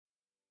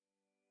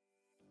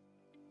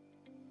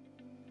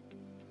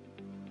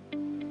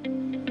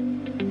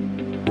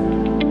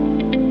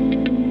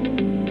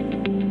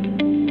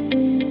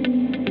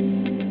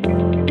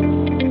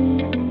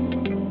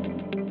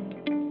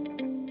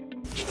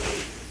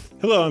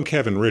Hello, I'm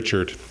Kevin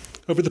Richard.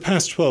 Over the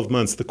past 12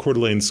 months, the Coeur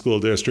d'Alene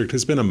School District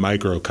has been a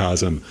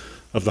microcosm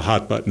of the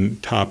hot-button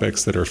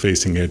topics that are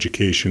facing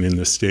education in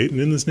this state and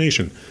in this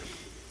nation.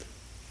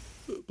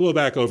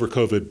 Blowback over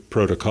COVID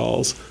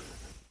protocols,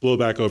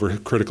 blowback over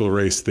critical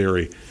race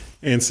theory,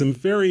 and some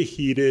very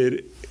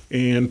heated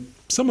and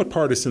somewhat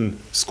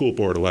partisan school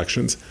board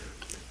elections.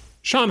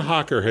 Sean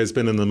Hawker has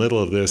been in the middle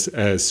of this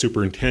as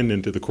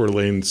superintendent of the Coeur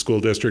d'Alene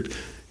School District.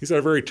 He's had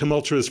a very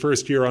tumultuous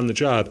first year on the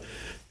job,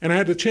 and I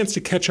had a chance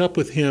to catch up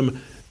with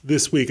him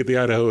this week at the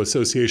Idaho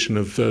Association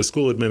of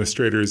School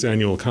Administrators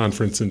annual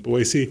conference in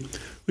Boise.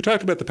 We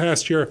talked about the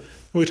past year, and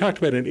we talked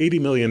about an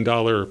 $80 million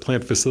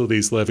plant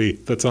facilities levy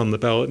that's on the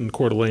ballot in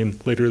Coeur d'Alene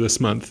later this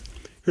month.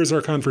 Here's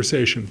our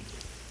conversation.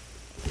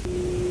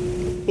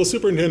 Well,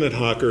 Superintendent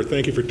Hawker,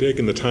 thank you for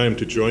taking the time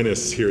to join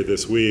us here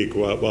this week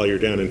while you're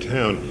down in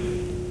town.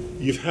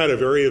 You've had a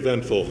very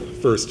eventful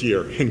first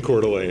year in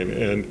Coeur d'Alene,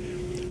 and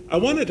I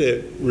wanted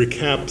to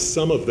recap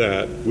some of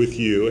that with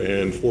you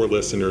and for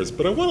listeners,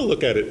 but I want to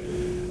look at it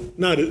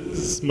not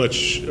as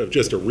much of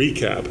just a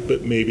recap,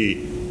 but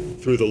maybe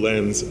through the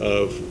lens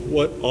of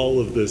what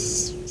all of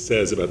this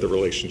says about the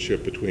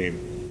relationship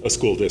between a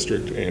school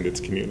district and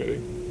its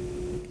community.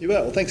 You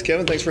bet. Well, thanks,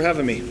 Kevin. Thanks for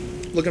having me.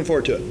 Looking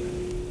forward to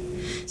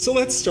it. So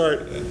let's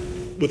start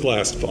with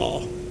last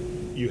fall.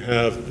 You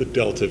have the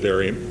Delta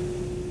variant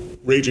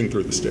raging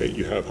through the state.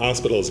 You have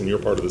hospitals in your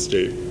part of the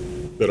state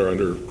that are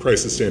under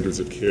crisis standards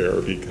of care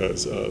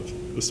because of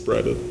the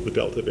spread of the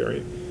Delta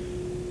variant.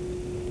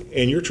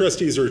 And your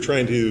trustees are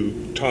trying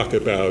to talk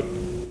about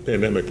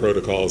pandemic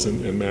protocols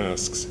and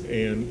masks,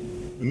 and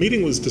the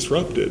meeting was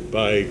disrupted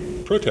by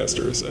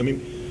protesters. I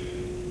mean,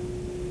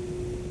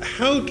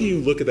 how do you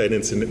look at that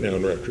incident now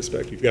in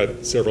retrospect? You've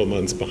got several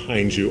months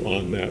behind you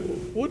on that.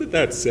 What did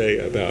that say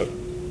about,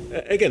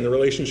 again, the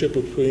relationship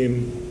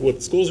between what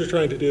the schools are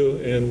trying to do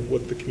and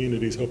what the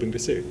community is hoping to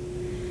see?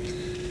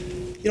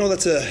 You know,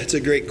 it's a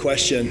great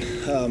question,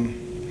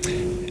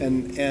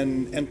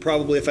 and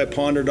probably if I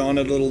pondered on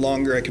it a little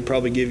longer, I could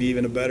probably give you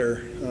even a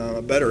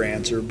better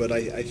answer. But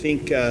I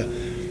think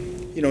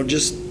you know,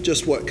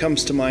 just what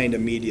comes to mind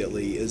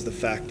immediately is the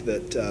fact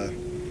that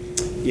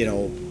you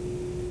know,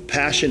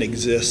 passion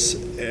exists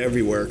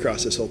everywhere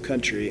across this whole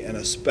country, and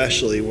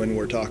especially when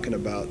we're talking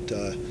about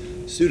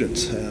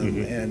students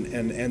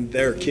and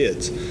their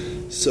kids.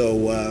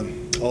 So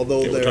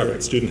although we're talking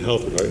about student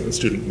health, we're talking about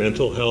student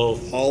mental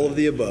health. All of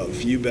the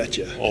above, you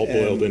betcha. All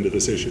boiled into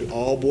this issue.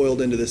 All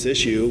boiled into this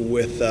issue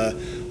with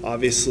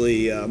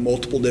obviously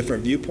multiple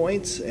different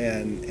viewpoints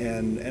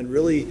and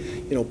really,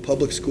 you know,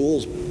 public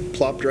schools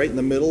plopped right in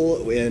the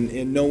middle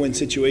in no-win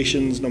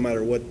situations, no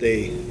matter what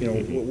they, you know,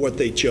 what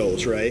they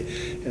chose, right?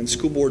 And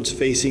school boards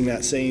facing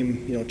that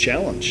same, you know,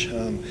 challenge.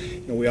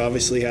 You know, we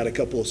obviously had a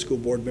couple of school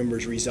board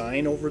members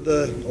resign over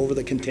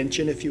the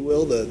contention, if you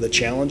will, the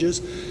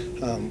challenges,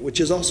 which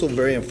is also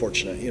very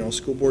unfortunate. You know,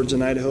 school boards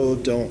in Idaho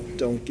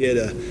don't get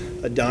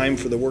a dime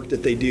for the work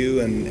that they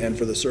do and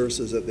for the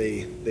services that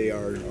they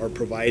are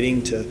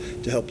providing to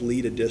help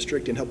lead a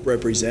district and help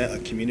represent a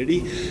community,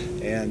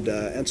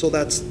 and so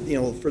that's, you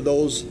know, for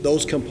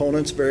those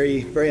components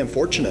very very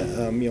unfortunate.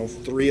 You know,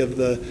 3 of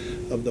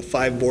the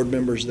 5 board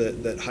members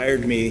that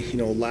hired me, you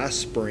know, last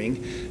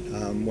spring,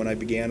 when I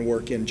began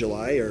work in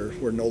July,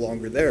 were no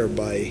longer there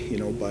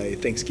by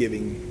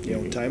Thanksgiving, you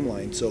know,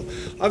 timeline. So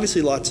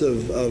obviously lots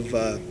of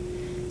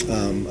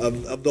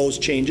those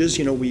changes,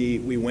 you know,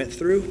 we went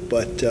through,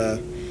 but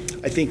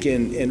I think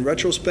in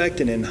retrospect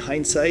and in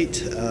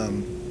hindsight,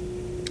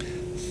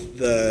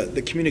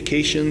 the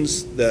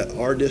communications that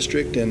our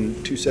district and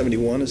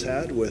 271 has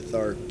had with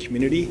our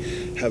community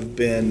have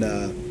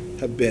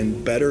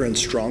been better and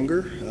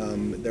stronger.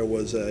 It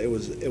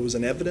was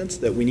an evidence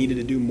that we needed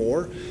to do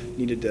more,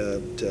 needed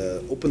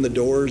to open the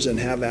doors and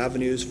have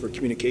avenues for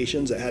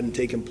communications that hadn't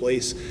taken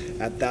place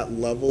at that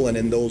level and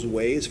in those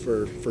ways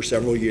for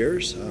several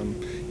years.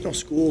 You know,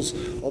 schools,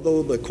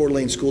 although the Coeur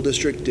d'Alene School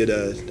District did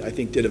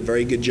a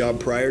very good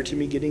job prior to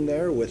me getting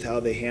there with how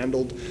they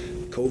handled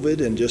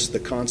COVID and just the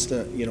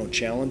constant, you know,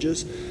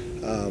 challenges.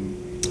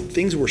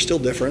 Things were still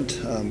different.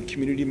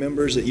 Community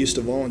members that used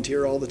to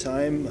volunteer all the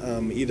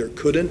time either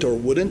couldn't or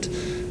wouldn't.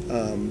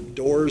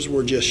 Doors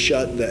were just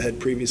shut that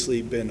had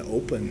previously been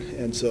open,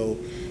 and so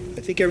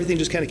I think everything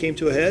just kind of came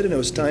to a head, and it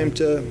was time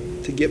to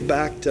get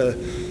back to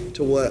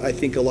what I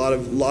think a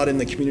lot in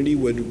the community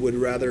would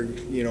rather,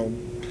 you know,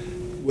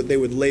 what they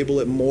would label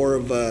it more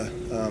of a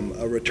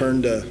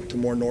return to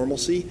more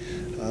normalcy.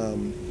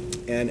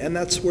 And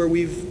that's where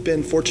we've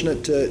been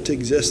fortunate to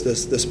exist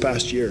this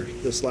past year,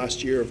 this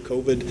last year of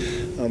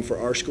COVID for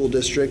our school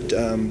district.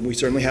 We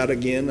certainly had,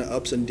 again,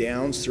 ups and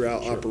downs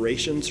throughout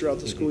operations throughout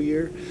the school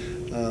year.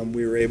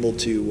 We were able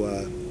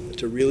to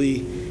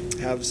really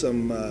have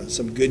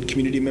some good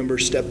community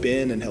members step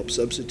in and help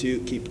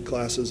substitute, keep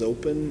classes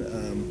open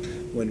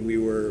when we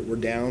were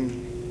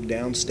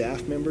down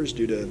staff members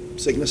due to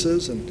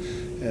sicknesses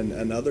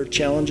and other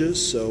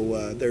challenges.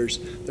 So there's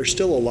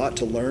still a lot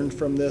to learn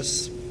from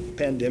this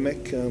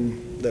pandemic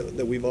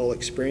that we've all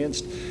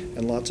experienced,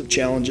 and lots of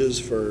challenges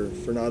for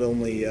not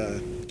only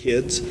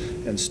kids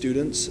and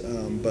students,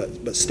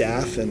 but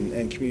staff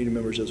and community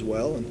members as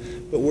well.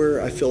 But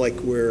I feel like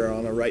we're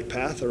on a right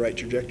path, a right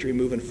trajectory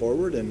moving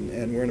forward,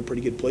 and we're in a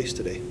pretty good place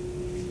today.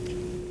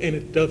 And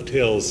it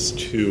dovetails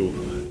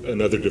to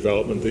another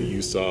development that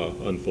you saw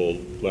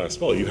unfold last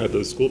fall. You had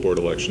those school board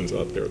elections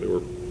up there. They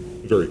were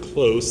very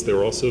close. They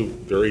were also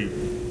very,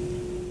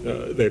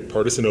 they had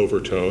partisan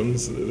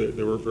overtones.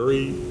 They were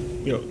very,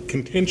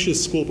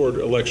 contentious school board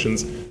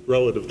elections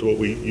relative to what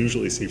we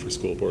usually see for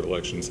school board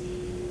elections.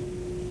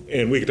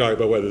 And we could talk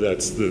about whether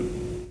that's the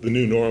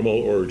new normal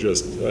or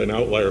just an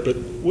outlier, but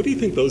what do you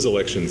think those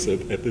elections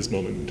at this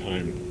moment in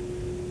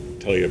time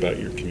tell you about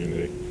your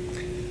community?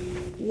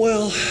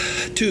 Well,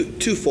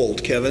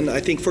 twofold, Kevin. I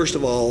think first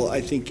of all,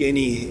 I think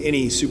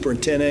any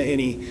superintendent,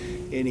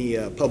 any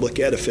public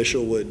ed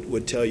official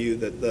would tell you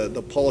that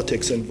the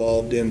politics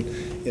involved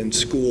in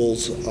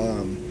schools,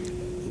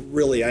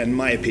 really, in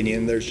my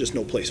opinion, there's just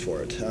no place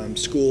for it.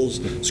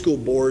 School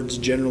boards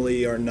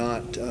generally are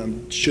not,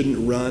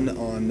 shouldn't run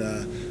on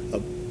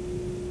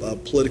a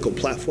political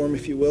platform,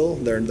 if you will.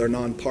 They're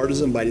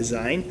nonpartisan by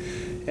design,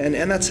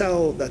 and that's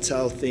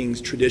how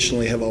things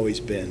traditionally have always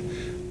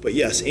been. But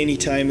yes,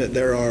 anytime that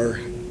there are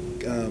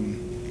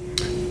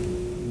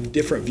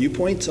different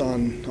viewpoints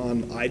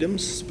on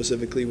items,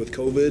 specifically with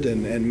COVID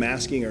and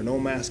masking or no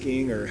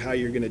masking, or how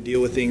you're going to deal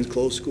with things,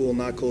 closed school,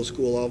 not closed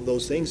school, all of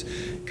those things,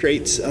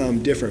 creates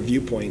different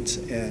viewpoints.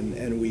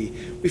 And we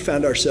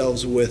found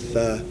ourselves with,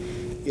 a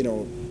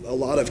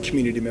lot of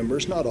community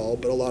members, not all,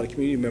 but a lot of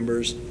community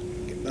members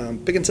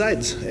picking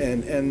sides,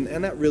 and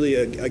that really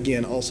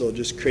again also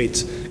just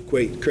creates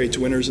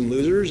winners and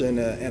losers and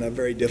a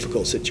very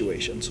difficult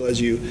situation. So as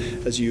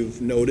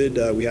you've noted,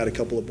 we had a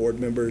couple of board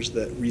members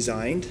that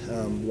resigned,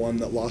 one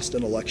that lost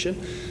an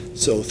election,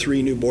 so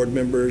 3 new board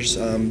members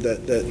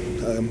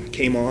that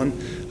came on.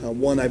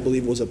 One I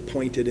believe was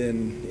appointed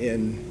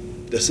in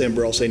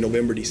December, I'll say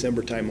November,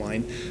 December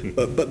timeline,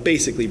 but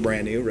basically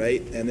brand new,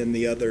 right? And then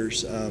the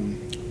others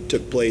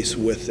took place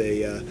with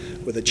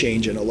a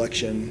change in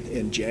election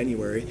in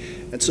January,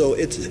 and so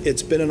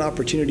it's been an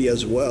opportunity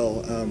as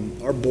well.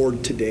 Our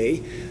board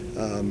today,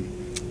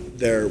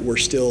 we're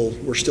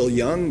still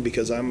young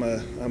because I'm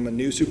a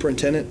new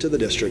superintendent to the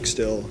district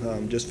still.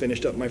 Just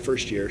finished up my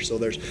first year, so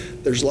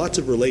there's lots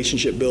of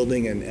relationship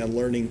building and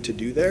learning to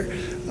do there,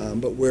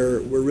 but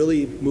we're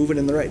really moving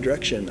in the right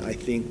direction. I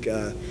think.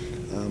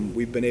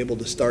 We've been able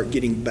to start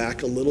getting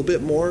back a little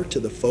bit more to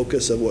the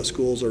focus of what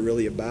schools are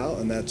really about,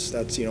 and that's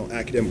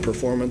academic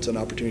performance and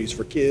opportunities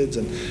for kids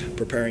and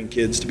preparing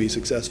kids to be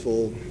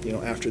successful,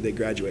 after they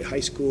graduate high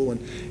school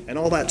and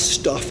all that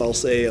stuff, I'll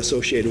say,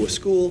 associated with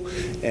school,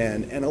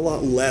 and a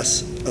lot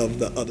less of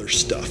the other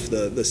stuff,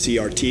 the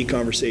CRT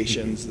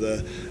conversations,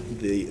 the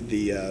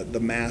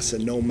mass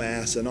and no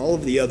mass, and all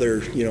of the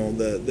other,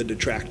 the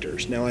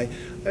detractors. Now,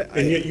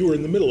 and yet you were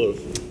in the middle of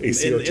a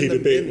CRT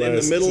debate in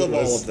the middle of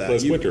all of that.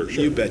 Last winter,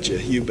 sure. You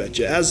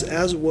betcha.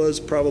 As was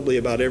probably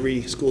about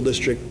every school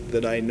district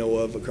that I know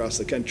of across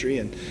the country,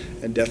 and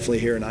definitely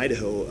here in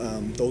Idaho.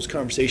 Those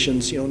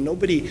conversations,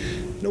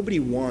 nobody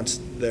wants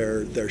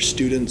their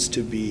students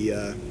to be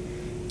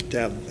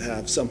to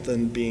have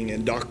something being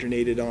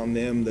indoctrinated on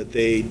them that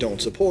they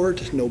don't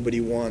support.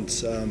 Nobody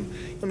wants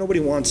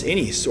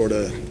any sort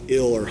of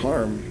ill or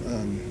harm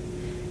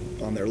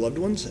on their loved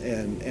ones,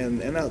 and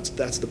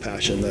that's the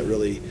passion that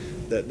really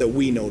that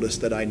we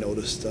noticed, that I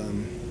noticed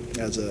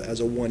as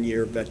a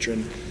 1-year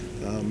veteran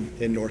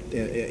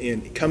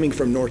in coming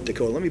from North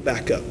Dakota. Let me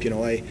back up.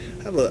 I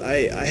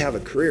have a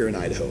career in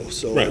Idaho,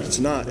 so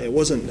right. It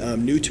wasn't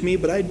new to me,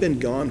 but I'd been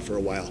gone for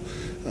a while.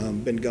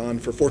 Been gone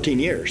for 14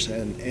 years,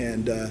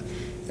 and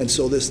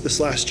so this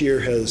last year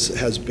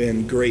has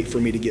been great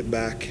for me to get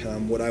back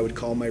what I would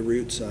call my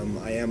roots.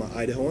 I am an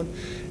Idahoan,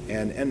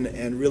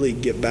 and really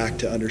get back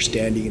to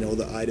understanding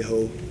the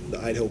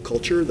Idaho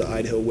culture, the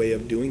Idaho way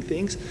of doing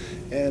things,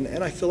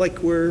 and I feel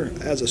like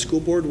as a school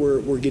board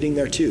we're getting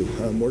there too.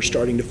 We're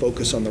starting to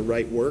focus on the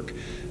right work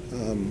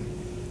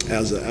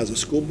as a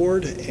school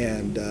board,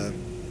 and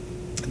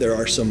there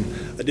are some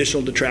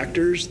additional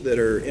detractors that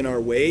are in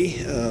our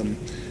way.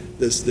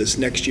 This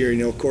next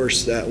year, of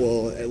course,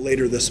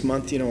 later this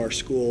month, our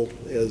school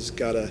has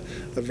got a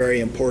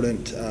very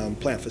important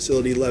plant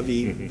facility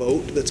levy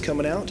vote that's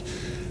coming out.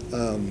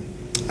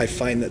 I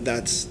find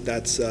that's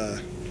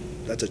a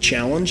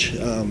challenge.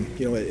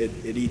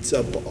 It eats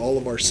up all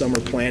of our summer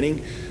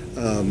planning,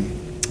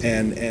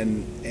 and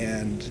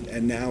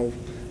now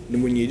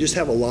when you just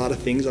have a lot of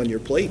things on your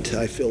plate,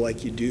 I feel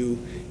like you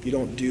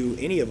don't do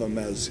any of them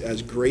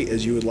as great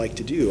as you would like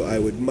to do. I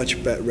would much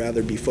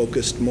rather be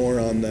focused more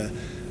on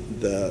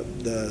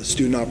the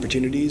student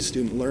opportunities,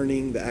 student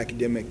learning, the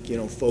academic,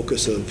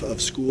 focus of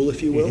school,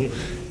 if you will,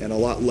 and a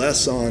lot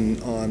less on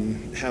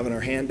having our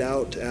hand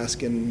out,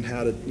 asking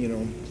how to,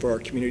 for our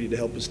community to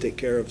help us take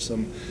care of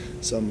some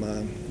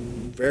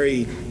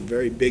very,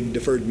 very big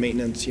deferred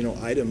maintenance,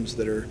 items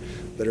that are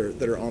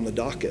on the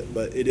docket.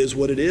 But it is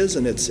what it is,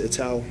 and it's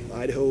how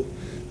Idaho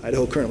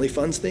currently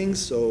funds things,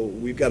 so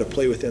we've got to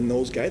play within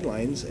those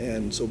guidelines.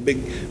 And so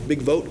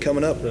big vote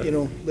coming up, right.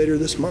 Later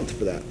this month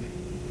for that.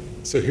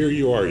 So here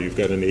you are, you've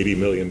got an $80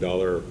 million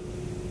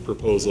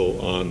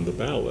proposal on the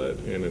ballot,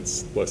 and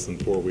it's less than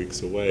 4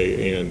 weeks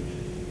away, and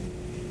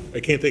I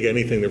can't think of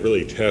anything that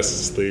really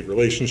tests the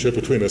relationship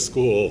between a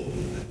school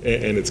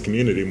and its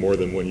community more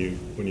than when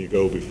you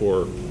go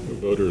before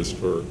voters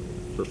for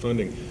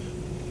funding.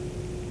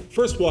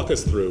 First, walk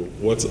us through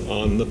what's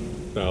on the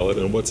ballot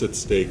and what's at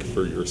stake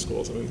for your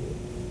schools. I mean,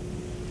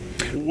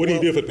 what do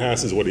you do if it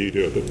passes? What do you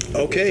do if it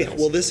Okay, fails?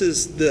 well, this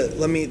is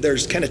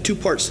there's kind of two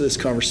parts to this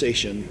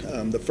conversation.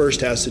 The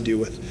first has to do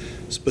with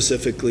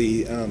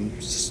specifically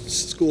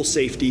school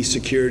safety,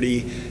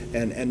 security,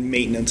 and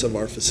maintenance of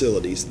our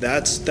facilities.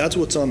 That's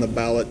what's on the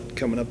ballot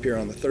coming up here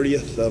on the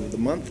 30th of the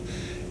month,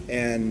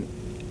 and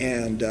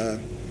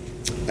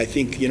I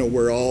think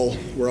we're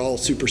all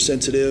super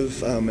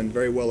sensitive and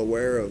very well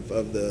aware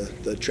of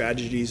the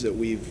tragedies that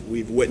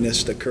we've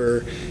witnessed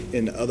occur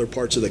in other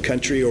parts of the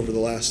country over the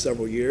last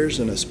several years,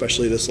 and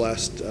especially this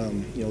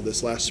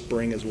last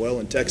spring as well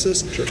in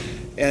Texas. Sure.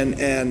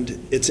 And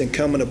it's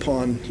incumbent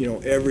upon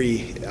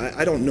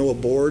I don't know a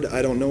board,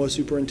 I don't know a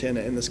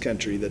superintendent in this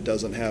country that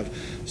doesn't have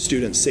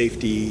student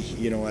safety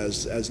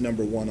as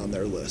number one on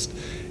their list.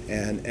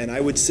 And I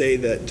would say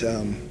that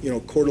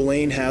Coeur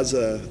d'Alene has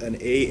an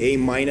A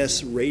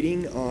minus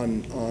rating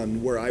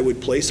on where I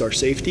would place our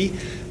safety,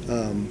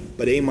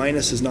 but A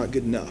minus is not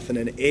good enough, and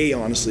an A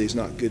honestly is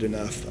not good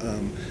enough.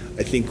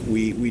 I think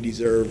we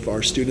deserve,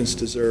 our students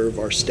deserve,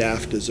 our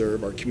staff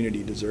deserve, our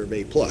community deserve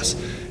A plus.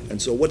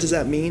 And so what does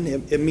that mean?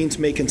 It means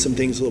making some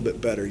things a little bit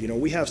better.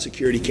 We have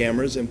security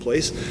cameras in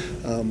place,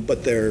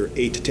 but they're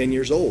 8 to 10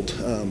 years old.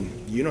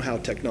 You know how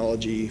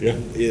technology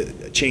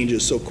it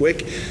changes so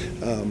quick.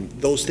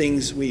 Those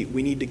things, we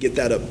need to get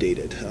that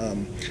updated.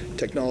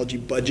 Technology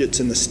budgets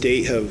in the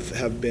state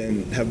have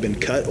been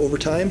cut over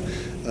time.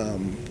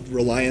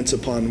 Reliance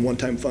upon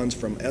one-time funds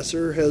from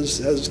ESSER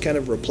has kind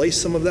of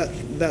replaced some of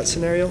that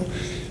scenario.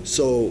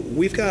 So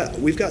we've got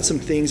some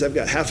things. I've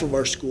got half of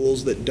our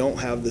schools that don't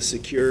have the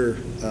secure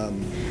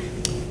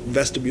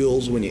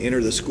vestibules when you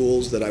enter the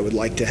schools that I would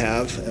like to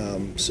have.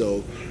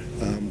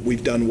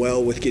 We've done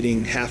well with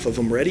getting half of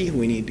them ready.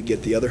 We need to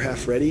get the other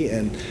half ready,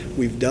 and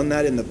we've done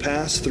that in the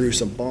past through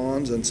some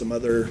bonds and some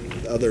other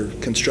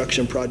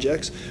construction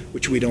projects,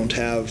 which we don't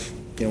have.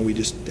 We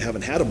just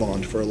haven't had a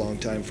bond for a long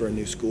time for a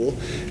new school,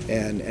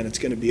 and it's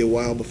going to be a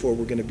while before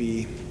we're going to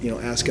be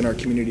asking our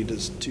community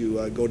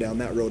to go down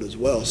that road as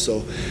well. So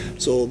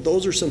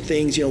those are some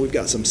things. We've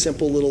got some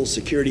simple little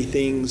security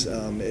things.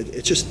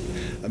 It's just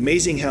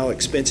amazing how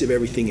expensive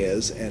everything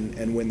is,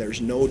 and when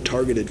there's no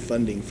targeted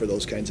funding for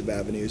those kinds of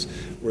avenues,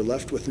 we're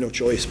left with no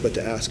choice but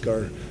to ask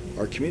our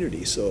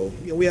community. So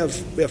we have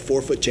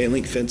 4-foot chain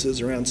link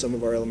fences around some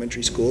of our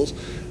elementary schools.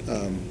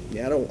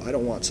 I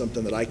don't want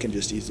something that I can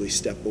just easily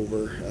step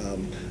over. I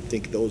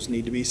think those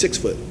need to be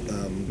 6-foot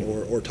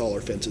or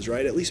taller fences,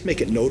 right? At least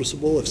make it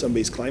noticeable if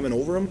somebody's climbing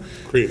over them.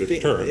 Create a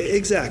deterrent.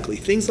 Exactly.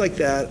 Things like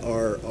that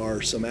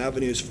are some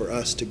avenues for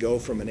us to go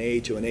from an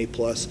A to an A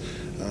plus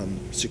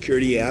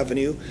security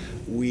avenue.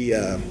 We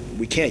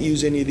can't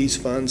use any of these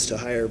funds to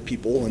hire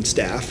people and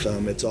staff.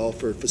 It's all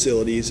for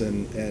facilities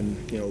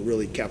and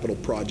really capital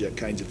project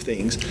kinds of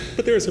things.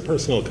 But there is a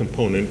personal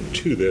component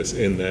to this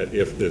in that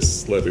if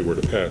this levy were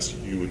to pass,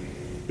 you would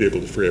be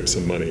able to free up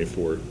some money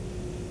for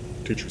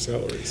teacher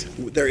salaries.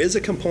 There is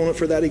a component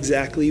for that,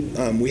 exactly.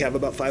 We have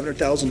about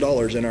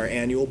 $500,000 in our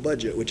annual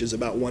budget, which is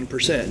about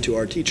 1% to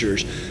our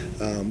teachers.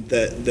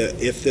 That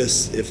if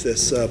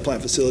this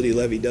plant facility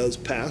levy does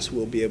pass,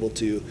 we'll be able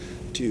to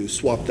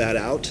swap that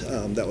out.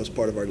 That was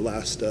part of our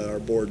last our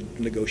board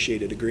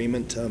negotiated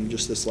agreement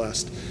just this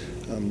last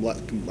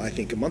I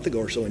think a month ago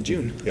or so in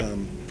June. Yeah.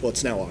 Well,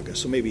 it's now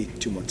August, so maybe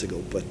 2 months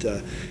ago. But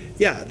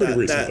yeah,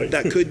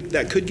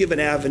 that could give an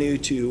avenue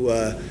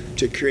to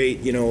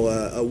create a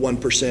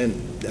 1%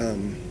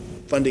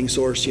 funding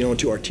source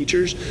to our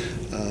teachers.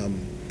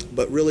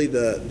 But really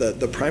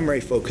the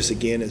primary focus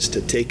again is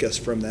to take us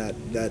from that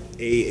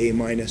A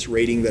minus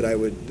rating that I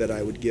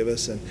would give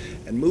us and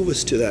move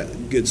us to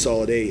that good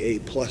solid A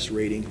plus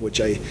rating, which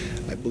I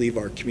believe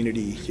our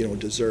community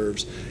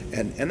deserves,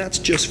 and that's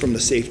just from the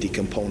safety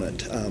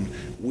component.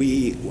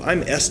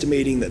 I'm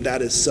estimating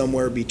that is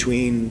somewhere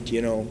between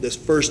this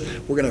first,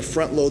 we're going to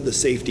front load the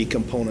safety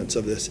components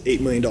of this $8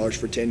 million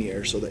for 10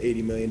 years, so the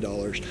 $80 million.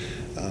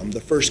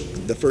 The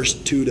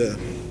first 2 to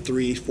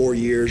 3, 4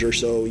 years or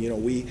so,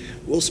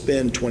 we'll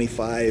spend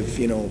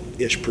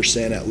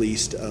 25% at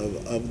least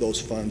of those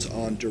funds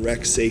on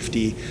direct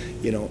safety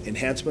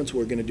enhancements.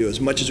 We're going to do as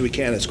much as we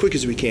can, as quick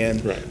as we can,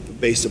 right,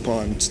 based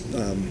upon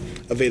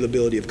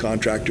availability of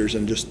contractors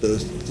and just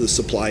the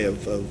supply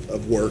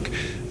of work.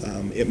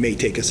 It may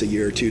take us a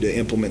year or two to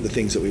implement the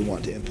things that we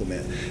want to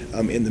implement.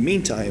 In the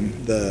meantime,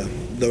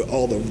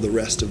 all the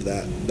rest of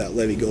that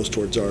levy goes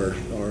towards our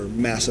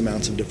mass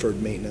amounts of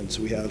deferred maintenance.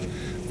 We have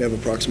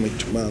approximately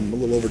a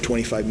little over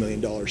 $25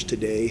 million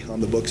today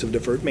on the books of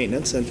deferred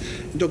maintenance. And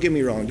don't get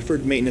me wrong,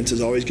 deferred maintenance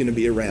is always going to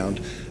be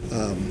around,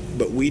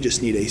 but we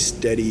just need a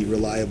steady,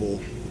 reliable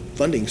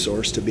funding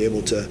source to be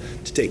able to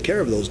take care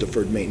of those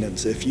deferred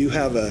maintenance. If you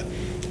have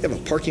have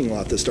a parking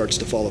lot that starts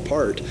to fall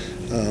apart.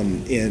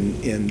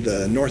 In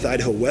the North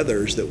Idaho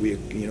weathers that we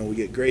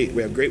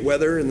have great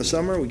weather in the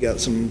summer. We got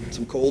some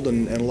cold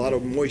and a lot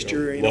of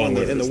moisture, in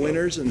the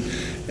winters and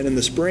in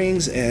the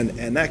springs,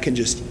 and that can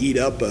just eat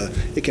up.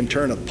 It can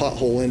turn a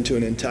pothole into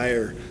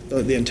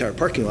the entire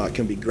parking lot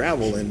can be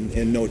gravel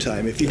in no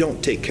time if you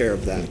don't take care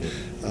of that.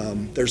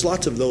 There's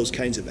lots of those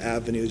kinds of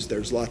avenues.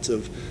 There's lots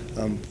of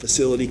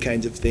facility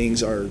kinds of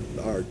things,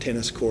 our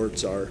tennis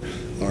courts, our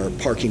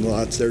parking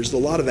lots. There's a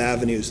lot of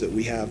avenues that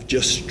we have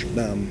just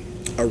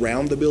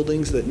around the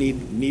buildings that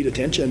need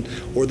attention,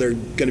 or they're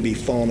going to be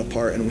falling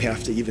apart and we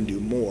have to even do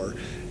more.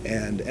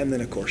 And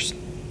then, of course,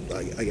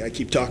 I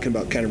keep talking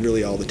about kind of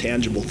really all the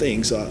tangible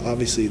things.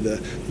 Obviously, the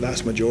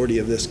vast majority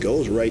of this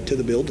goes right to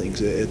the buildings.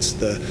 It's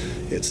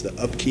the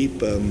upkeep,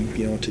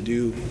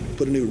 to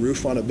put a new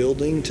roof on a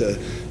building, to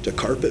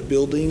carpet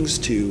buildings,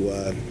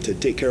 to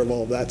take care of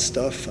all of that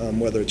stuff,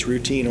 whether it's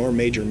routine or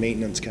major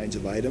maintenance kinds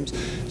of items.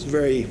 It's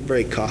very,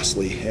 very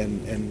costly,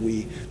 and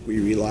we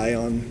rely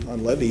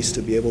on levies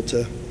to be able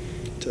to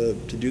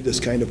do this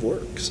kind of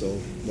work. So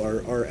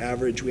our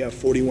average, we have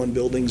 41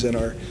 buildings in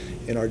our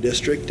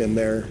district, and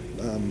they're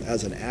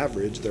as an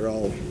average, they're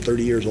all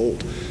 30 years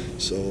old.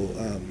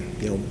 So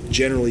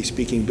generally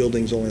speaking,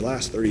 buildings only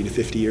last 30 to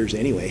 50 years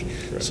anyway.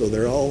 Right. So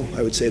they're all,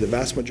 I would say, the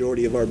vast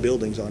majority of our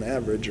buildings on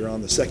average are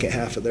on the second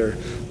half of their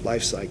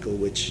life cycle,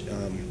 which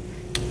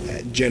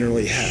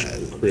generally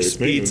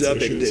speeds up.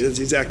 It's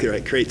exactly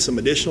right. Creates some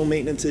additional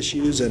maintenance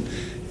issues,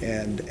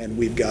 and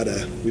we've got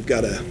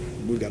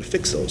to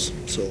fix those.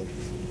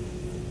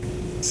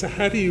 So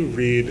how do you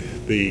read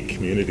the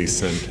community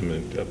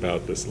sentiment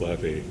about this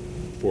levy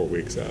 4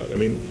 weeks out? I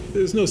mean,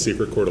 there's no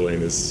secret Coeur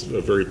d'Alene is a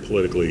very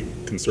politically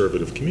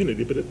conservative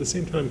community, but at the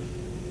same time,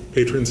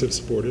 patrons have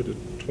supported a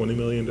 $20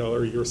 million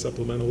a year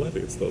supplemental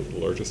levy. It's the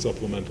largest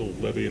supplemental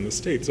levy in the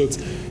state. So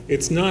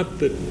it's not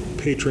that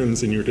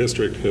patrons in your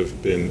district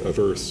have been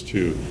averse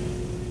to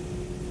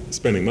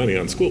spending money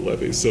on school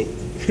levies. So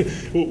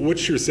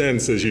what's your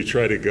sense as you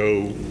try to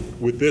go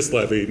with this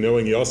levy,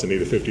 knowing you also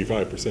need a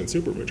 55%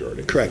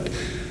 supermajority? Correct.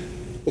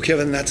 Well,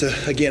 Kevin, that's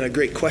again a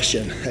great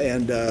question.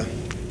 And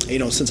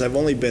since I've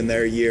only been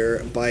there a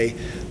year, by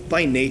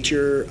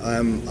nature,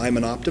 I'm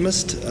an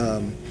optimist.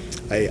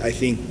 I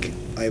think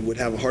I would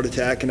have a heart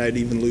attack and I'd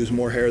even lose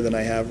more hair than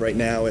I have right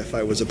now if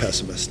I was a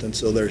pessimist. And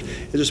so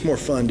it's just more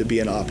fun to be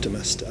an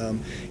optimist.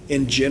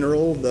 In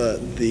general,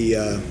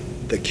 the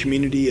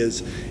community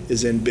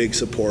is in big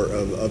support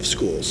of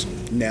schools.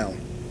 Now,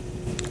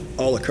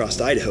 all across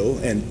Idaho,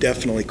 and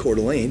definitely Coeur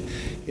d'Alene,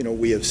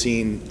 we have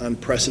seen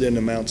unprecedented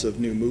amounts of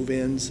new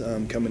move-ins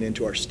coming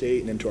into our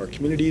state and into our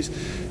communities.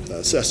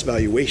 Assessed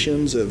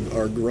valuations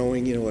are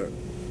growing, at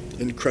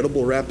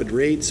incredible rapid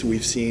rates.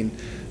 We've seen,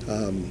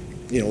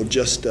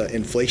 just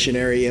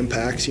inflationary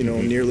impacts,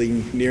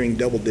 nearing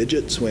double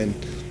digits when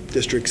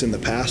districts in the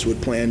past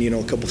would plan,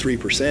 a couple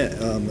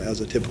 3% as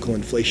a typical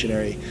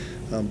inflationary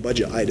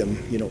budget item,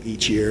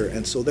 each year.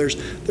 And so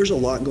there's a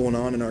lot going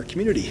on in our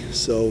community.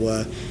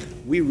 So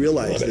we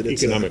realize that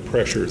it's economic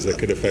pressures that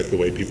could affect the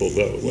way people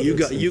vote, whether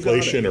it's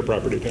inflation or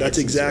property taxes. That's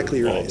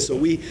exactly right. So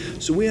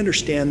we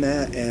understand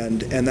that,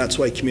 and that's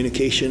why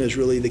communication is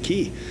really the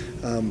key.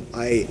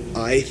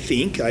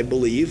 I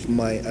believe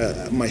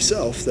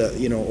myself that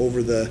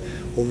over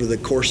the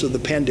course of the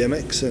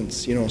pandemic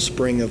since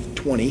spring of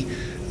 20.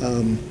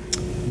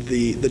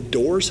 The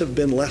doors have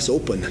been less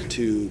open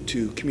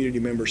to community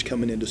members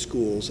coming into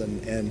schools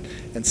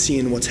and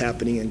seeing what's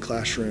happening in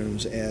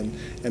classrooms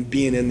and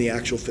being in the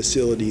actual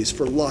facilities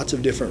for lots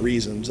of different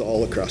reasons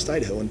all across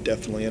Idaho, and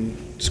definitely in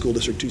School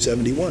District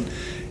 271.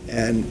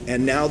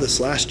 And now this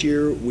last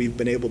year, we've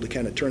been able to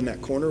kind of turn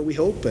that corner, we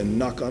hope, and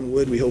knock on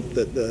wood, we hope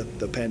that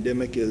the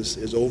pandemic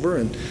is over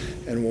and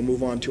we'll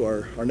move on to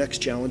our next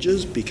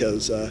challenges,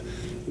 because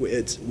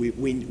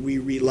we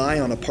rely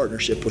on a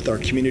partnership with our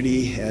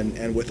community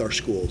and with our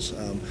schools.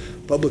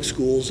 Public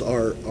schools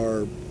are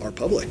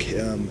public.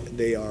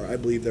 I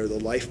believe they're the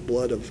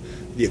lifeblood of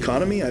the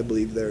economy. I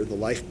believe they're the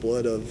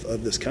lifeblood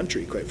of this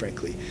country, quite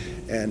frankly.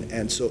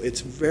 And so it's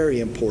very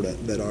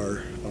important that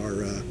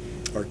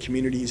our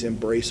communities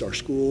embrace our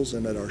schools,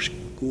 and that our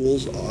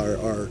schools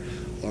are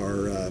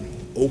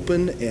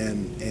open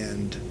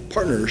and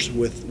partners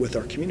with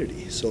our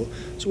community. So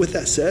with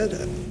that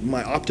said,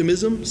 my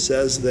optimism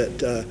says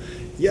that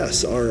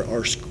yes,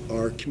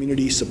 our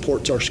community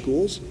supports our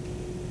schools.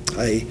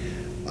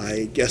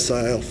 I guess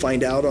I'll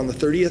find out on the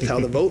 30th how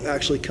the vote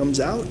actually comes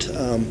out.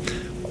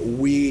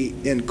 We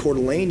in Coeur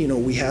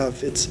d'Alene, we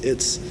have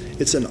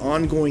it's an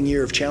ongoing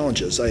year of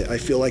challenges. I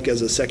feel like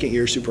as a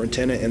second-year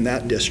superintendent in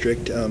that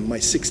district, my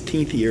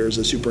 16th year as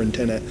a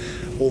superintendent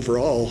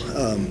overall,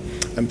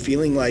 I'm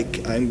feeling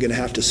like I'm going to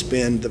have to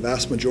spend the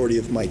vast majority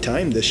of my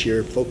time this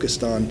year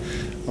focused on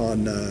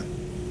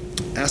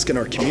asking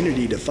our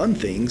community to fund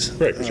things.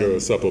 Right, because you have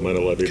a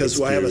supplemental levy. Because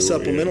I have a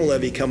supplemental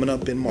levy coming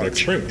up in March. Next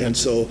spring. And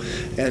so,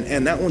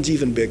 and that one's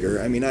even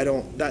bigger. I mean,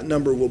 that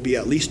number will be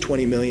at least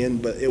 $20 million,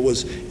 but it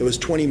was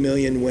 $20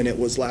 million when it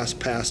was last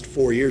passed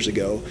 4 years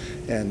ago,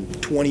 and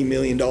 $20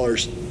 million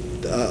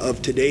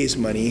of today's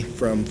money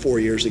from 4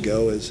 years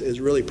ago is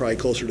really probably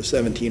closer to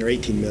 17 or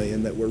 18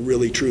 million that we're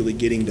really truly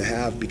getting to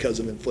have because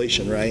of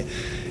inflation, right?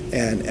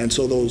 And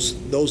so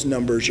those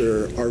numbers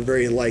are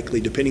very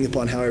likely, depending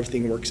upon how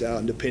everything works out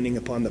and depending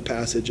upon the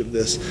passage of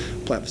this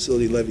plant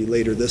facility levy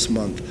later this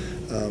month.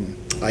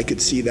 I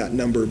could see that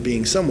number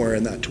being somewhere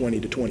in that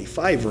 20 to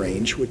 25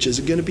 range, which is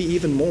going to be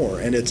even more.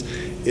 And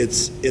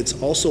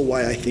it's also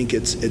why I think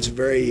it's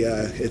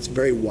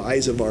very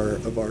wise of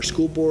our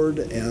school board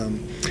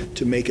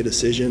to make a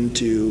decision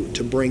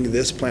to bring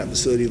this plant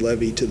facility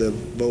levy to the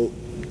vote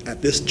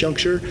at this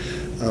juncture,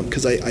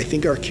 because I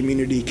think our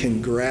community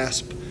can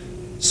grasp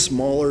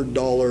smaller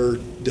dollar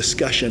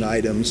discussion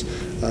items.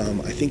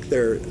 I think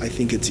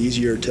it's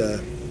easier to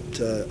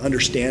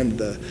understand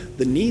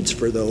the needs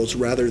for those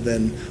rather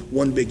than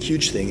one big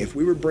huge thing. If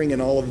we were bringing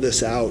all of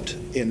this out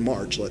in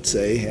March, let's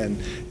say, and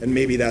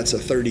maybe that's a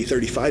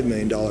 $35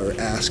 million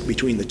ask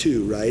between the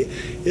two, right?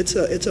 It's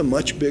a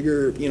much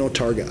bigger,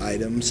 target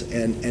items,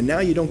 and now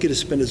you don't get to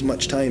spend as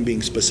much time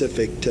being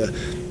specific to,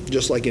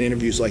 just like in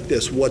interviews like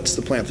this, what's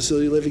the plant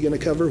facility levy going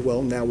to cover?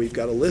 Well, now we've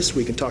got a list.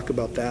 We can talk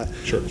about that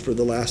for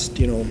the last,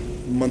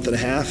 month and a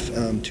half,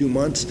 2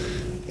 months.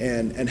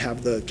 And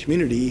have the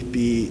community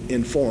be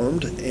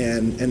informed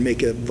and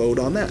make a vote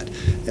on that.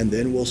 And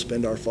then we'll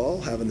spend our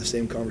fall having the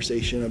same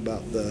conversation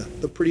about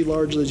the pretty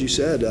large, as you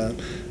said,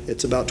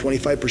 it's about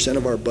 25%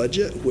 of our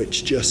budget,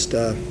 which just,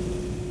 I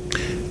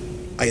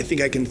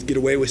think I can get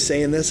away with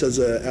saying this as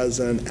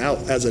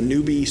a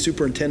newbie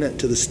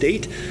superintendent to the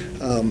state,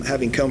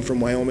 having come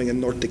from Wyoming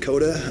and North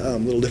Dakota,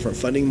 little different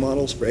funding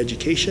models for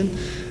education.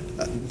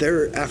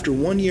 After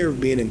 1 year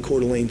of being in Coeur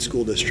d'Alene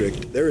School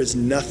District, there is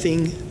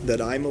nothing that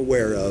I'm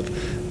aware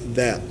of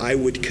that I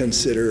would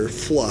consider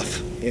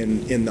fluff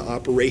in the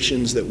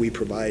operations that we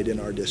provide in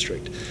our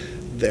district.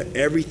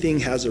 Everything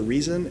has a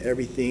reason,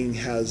 everything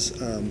has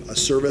a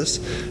service.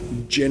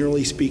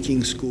 Generally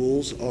speaking,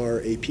 schools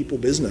are a people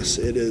business.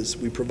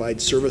 We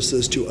provide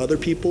services to other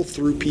people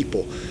through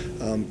people.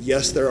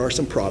 Yes, there are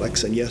some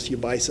products, and yes, you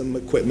buy some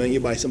equipment, you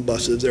buy some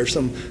buses. There's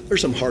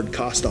some hard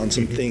cost on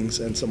some things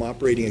and some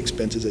operating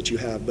expenses that you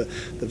have, but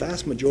the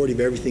vast majority of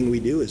everything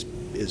we do is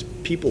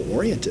people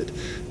oriented.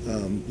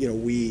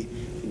 We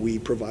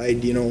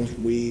provide,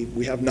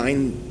 we have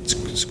 9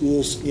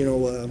 schools,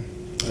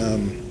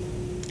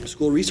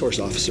 school resource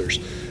officers.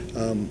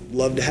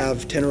 Love to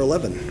have 10 or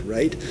 11,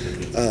 right?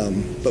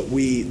 But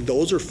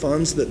those are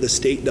funds that the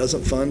state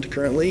doesn't fund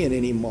currently in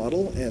any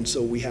model, and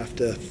so we have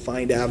to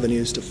find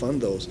avenues to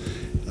fund those.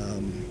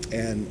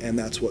 And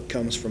that's what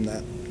comes from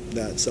that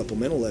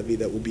supplemental levy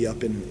that will be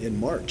up in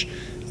March.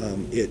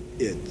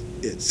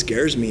 It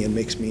scares me and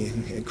makes me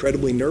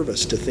incredibly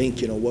nervous to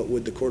think, what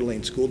would the Coeur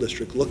d'Alene School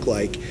District look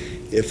like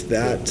if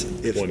that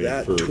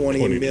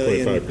 20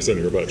 million, 25% of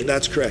your budget.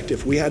 That's correct.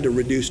 If we had to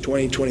reduce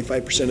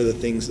 25% of the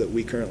things that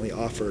we currently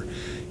offer,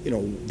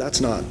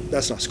 that's not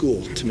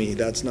school to me.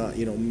 That's not,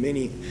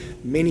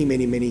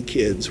 many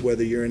kids,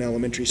 whether you're in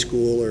elementary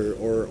school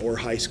or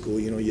high school,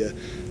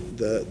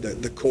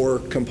 the core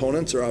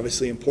components are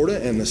obviously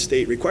important, and the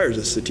state requires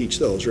us to teach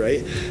those,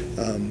 right?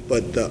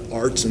 But the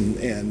arts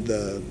and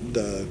the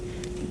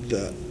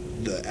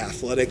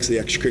athletics, the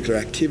extracurricular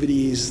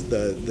activities,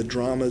 the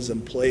dramas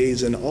and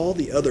plays, and all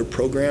the other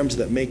programs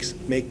that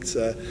makes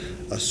a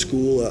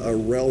school a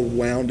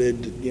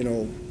well-rounded,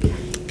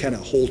 kind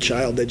of whole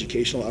child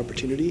educational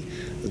opportunity.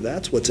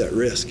 That's what's at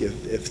risk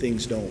if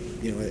things don't,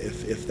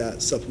 if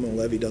that supplemental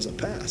levy doesn't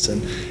pass.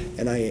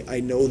 And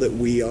I know that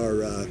we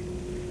are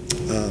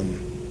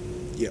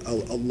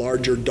a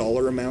larger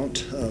dollar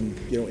amount,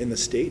 in the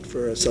state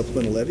for a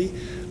supplemental levy.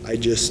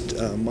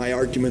 My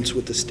arguments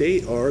with the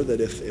state are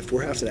that if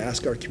we're having to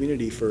ask our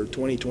community for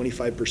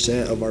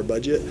 25% of our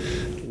budget,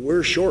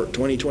 we're short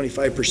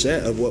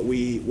 25% of what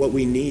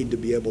we need to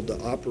be able to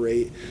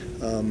operate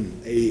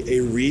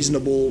a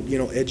reasonable,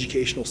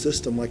 educational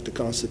system like the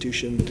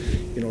Constitution,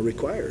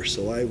 requires.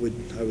 So I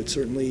would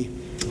certainly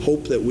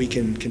hope that we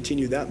can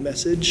continue that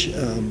message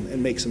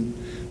and make some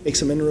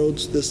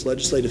inroads this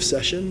legislative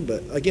session.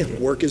 But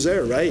again, work is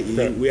there, right?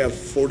 We have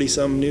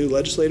 40-some new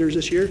legislators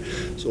this year.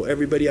 So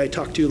everybody I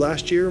talked to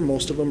last year,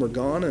 most of them are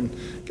gone, and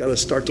got to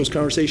start those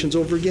conversations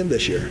over again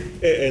this year.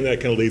 And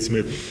that kind of leads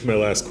me to my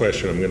last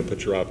question. I'm going to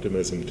put your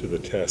optimism to the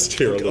test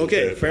here a little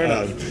bit. Okay, fair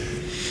enough.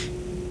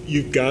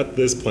 You've got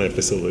this plant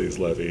facilities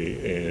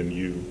levy, and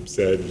you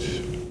said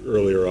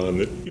earlier on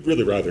that you'd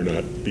really rather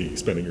not be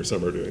spending your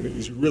summer doing it.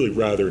 You'd really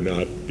rather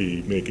not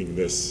be making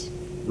this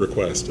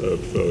request of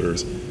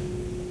voters.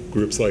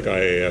 Groups like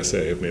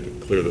IASA have made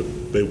it clear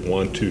that they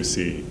want to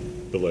see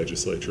the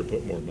legislature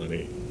put more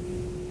money,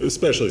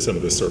 especially some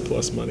of the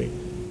surplus money,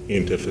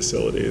 into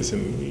facilities.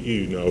 And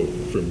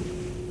from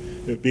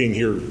being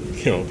here,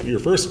 your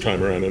first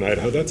time around in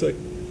Idaho, that's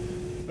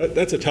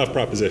a tough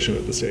proposition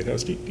at the State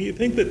House. Do you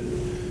think that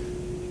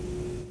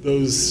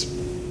those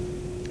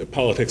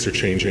politics are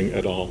changing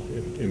at all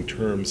in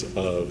terms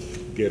of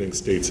getting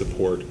state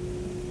support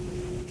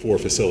for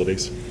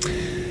facilities?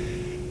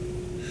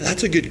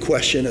 That's a good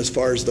question as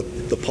far as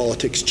the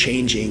politics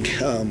changing.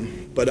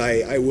 But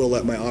I will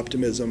let my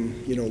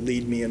optimism,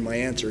 lead me in my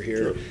answer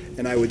here. Sure.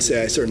 And I would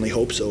say I certainly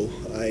hope so.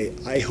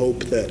 I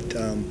hope that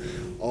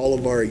all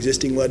of our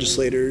existing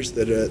legislators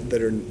that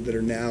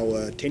are now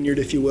tenured,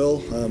 if you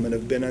will, and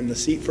have been on the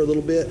seat for a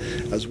little bit,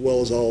 as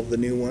well as all of the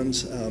new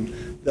ones,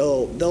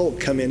 they'll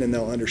come in and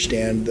they'll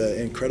understand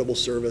the incredible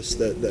service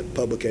that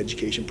public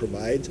education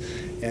provides,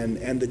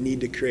 and the need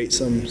to create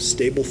some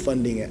stable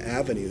funding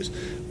avenues.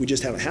 We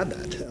just haven't had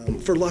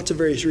that for lots of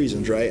various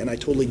reasons, right? And I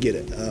totally get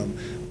it.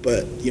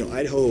 But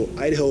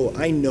Idaho,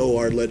 I know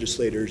our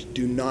legislators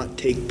do not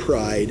take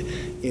pride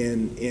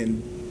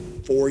in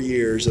 4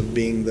 years of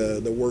being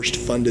the worst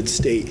funded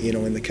state,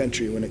 in the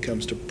country when it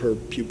comes to per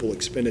pupil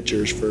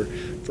expenditures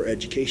for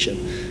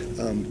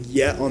education.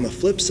 Yet on the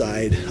flip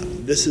side,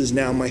 this is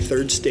now my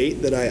third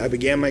state that I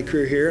began my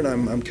career here, and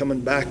I'm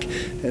coming back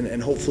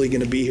and hopefully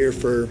going to be here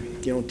for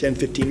 10,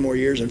 15 more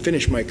years and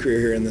finish my career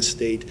here in this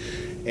state.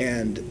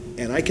 And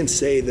I can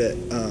say that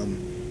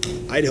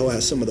Idaho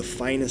has some of the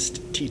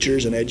finest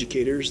teachers and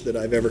educators that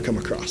I've ever come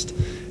across.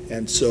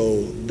 And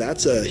so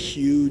that's a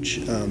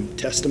huge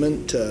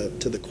testament to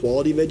the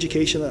quality of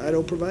education that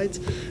Idaho provides.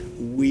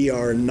 We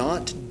are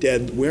not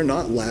dead. We're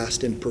not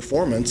last in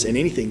performance in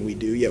anything we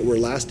do, yet we're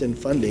last in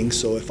funding.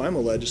 So if I'm a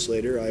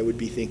legislator, I would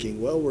be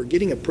thinking, well, we're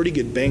getting a pretty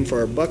good bang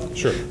for our buck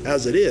sure.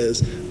 as it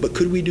is, but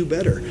could we do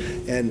better?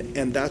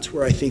 And that's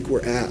where I think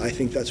we're at. I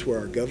think that's where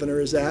our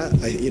governor is at.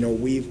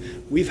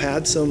 We've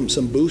had some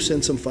boosts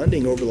in some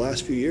funding over the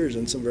last few years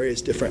in some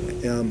various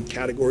different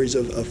categories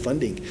of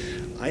funding.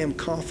 I am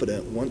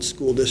confident once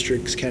school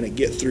districts kind of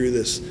get through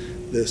this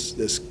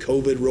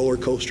COVID roller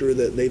coaster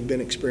that they've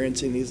been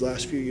experiencing these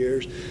last few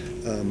years,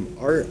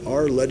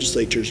 our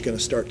legislature is going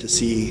to start to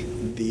see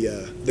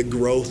the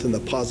growth and the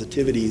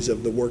positivities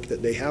of the work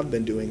that they have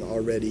been doing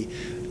already,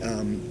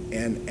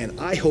 and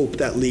I hope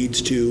that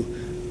leads to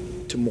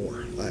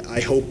more.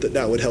 I hope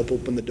that would help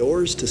open the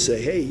doors to say,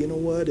 hey, you know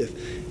what,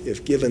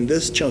 if given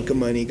this chunk of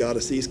money got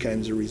us these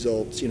kinds of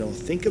results,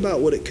 think about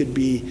what it could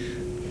be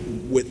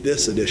with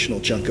this additional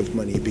chunk of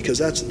money, because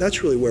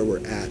that's really where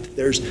we're at.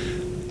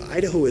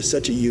 Idaho is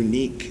such a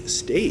unique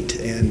state,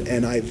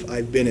 and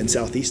I've been in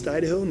southeast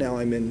Idaho. Now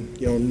I'm in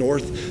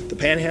north, the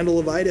panhandle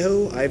of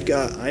Idaho.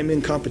 I'm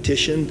in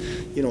competition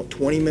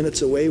 20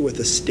 minutes away with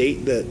a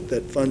state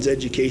that funds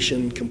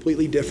education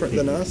completely different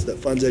than us, that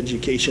funds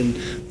education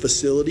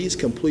facilities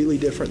completely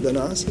different than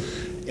us,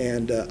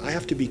 and I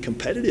have to be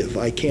competitive.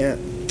 I can't.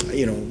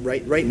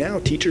 Right now,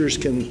 teachers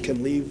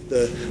can leave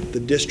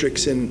the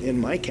districts in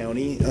my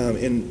county,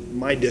 in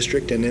my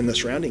district, and in the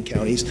surrounding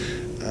counties,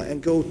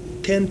 and go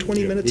 10,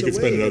 20 minutes away. We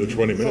could spend another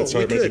 20 minutes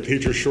talking about the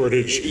teacher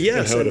shortage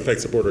and how it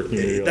affects the border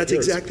community. That's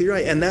exactly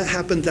right, and that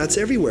happens. That's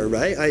everywhere,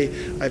 right?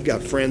 I've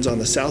got friends on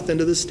the south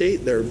end of the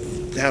state. They're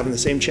having the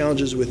same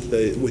challenges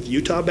with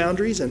Utah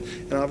boundaries, and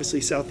obviously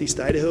southeast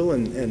Idaho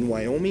and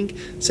Wyoming.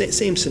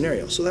 Same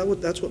scenario. So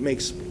that's what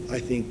makes, I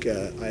think,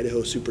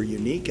 Idaho super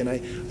unique, and I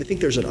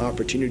think there's an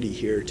opportunity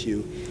here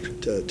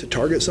to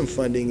target some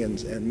funding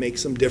and make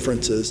some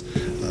differences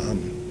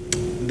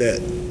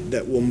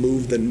that will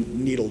move the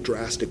needle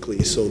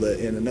drastically, so that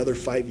in another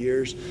 5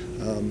 years,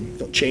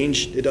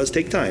 change, it does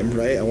take time,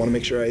 right? I want to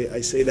make sure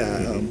I say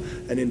that.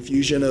 An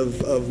infusion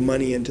of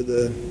money into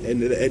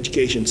the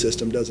education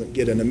system doesn't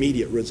get an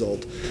immediate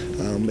result.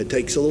 It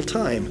takes a little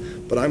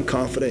time, but I'm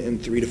confident in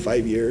 3 to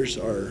 5 years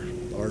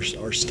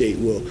our state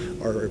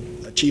our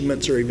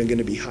achievements are even going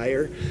to be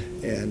higher,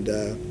 and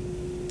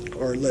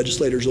our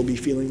legislators will be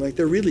feeling like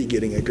they're really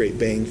getting a great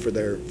bang for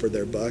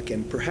their buck,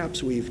 and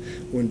perhaps we've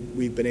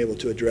been able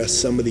to address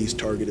some of these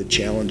targeted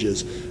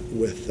challenges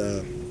with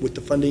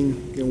the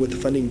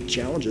funding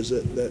challenges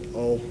that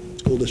all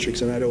school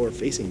districts in Idaho are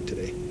facing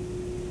today.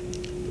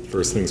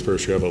 First things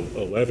first, you have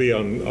a levy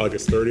on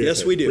August 30th.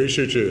 Yes, we do. I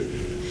appreciate you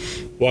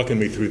walking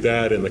me through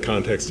that in the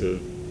context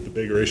of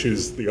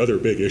the other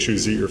big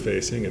issues that you're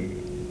facing,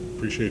 and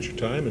appreciate your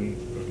time, and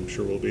I'm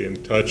sure we'll be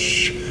in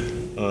touch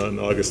on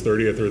August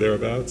 30th or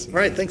thereabouts. All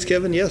right, thanks,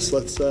 Kevin. Yes,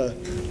 let's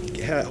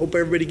hope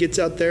everybody gets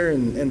out there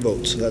and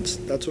votes. That's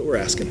what we're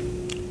asking.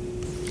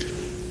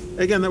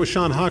 Again, that was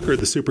Sean Hawker,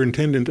 the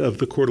superintendent of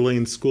the Coeur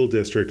d'Alene School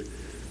District.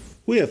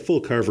 We have full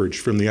coverage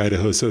from the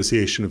Idaho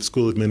Association of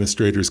School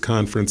Administrators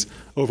Conference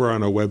over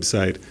on our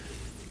website,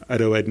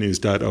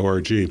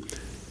 idahoednews.org.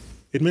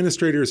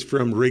 Administrators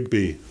from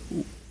Rigby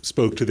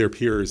spoke to their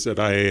peers at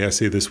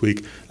IASA this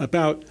week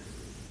about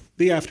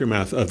the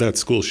aftermath of that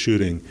school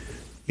shooting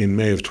in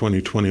May of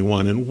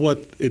 2021 and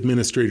what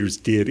administrators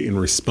did in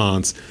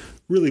response.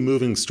 Really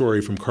moving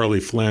story from Carly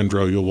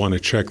Flandro. You'll want to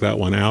check that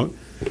one out.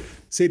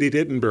 Sadie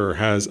Dittenber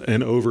has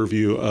an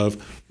overview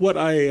of what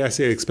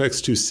IASA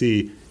expects to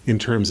see in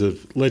terms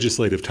of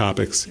legislative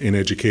topics in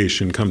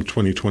education come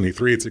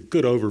 2023. It's a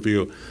good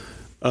overview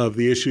of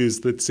the issues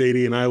that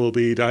Sadie and I will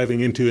be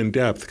diving into in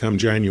depth come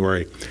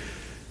January.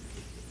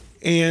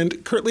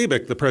 And Kurt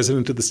Liebeck, the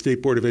president of the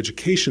State Board of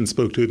Education,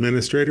 spoke to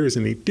administrators,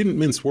 and he didn't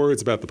mince words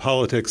about the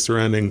politics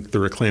surrounding the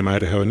Reclaim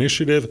Idaho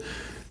initiative,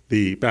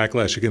 the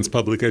backlash against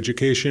public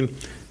education,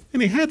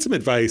 and he had some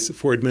advice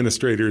for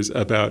administrators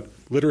about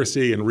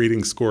literacy and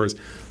reading scores.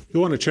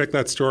 You'll want to check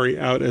that story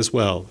out as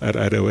well at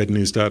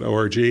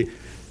idahoednews.org.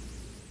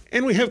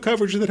 And we have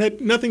coverage that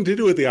had nothing to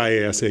do with the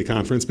IASA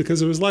conference because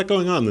there was a lot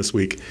going on this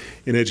week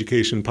in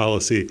education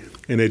policy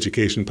and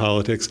education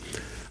politics.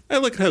 I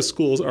look at how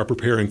schools are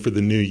preparing for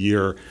the new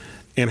year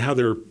and how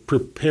they're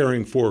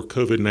preparing for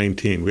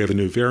COVID-19. We have a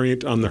new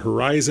variant on the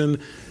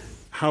horizon.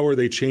 How are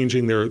they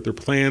changing their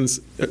plans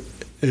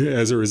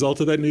as a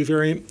result of that new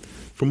variant?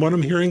 From what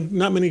I'm hearing,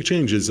 not many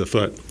changes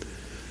afoot.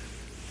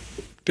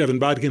 Devin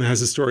Bodkin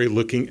has a story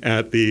looking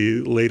at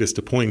the latest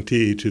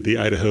appointee to the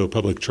Idaho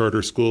Public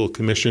Charter School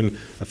Commission,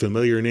 a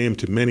familiar name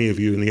to many of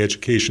you in the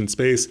education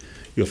space.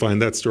 You'll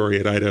find that story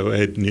at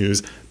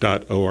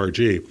idahoednews.org.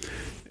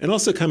 And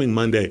also coming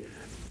Monday,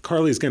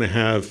 Carly's going to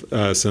have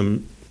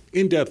some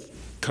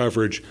in-depth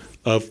coverage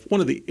of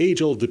one of the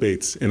age-old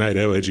debates in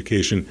Idaho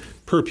education,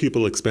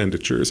 per-pupil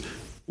expenditures.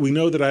 We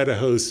know that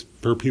Idaho's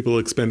per-pupil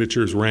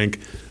expenditures rank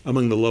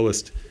among the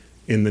lowest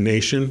in the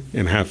nation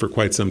and have for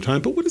quite some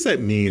time. But what does that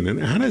mean?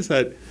 And how is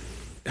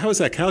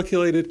that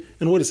calculated?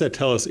 And what does that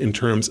tell us in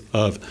terms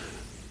of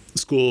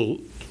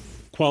school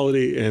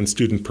quality and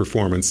student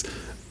performance?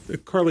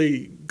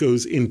 Carly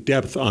goes in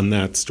depth on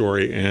that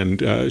story,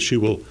 and she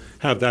will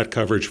have that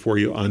coverage for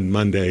you on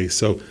Monday.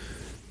 So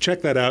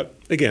check that out.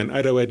 Again,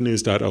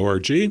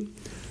 idahoednews.org.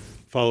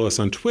 Follow us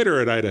on Twitter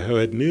at Idaho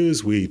Ed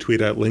News. We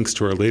tweet out links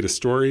to our latest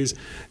stories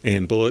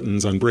and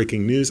bulletins on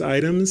breaking news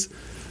items.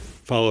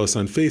 Follow us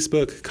on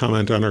Facebook,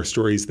 comment on our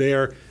stories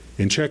there,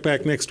 and check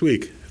back next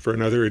week for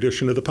another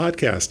edition of the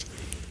podcast.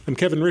 I'm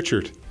Kevin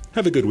Richard.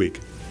 Have a good week.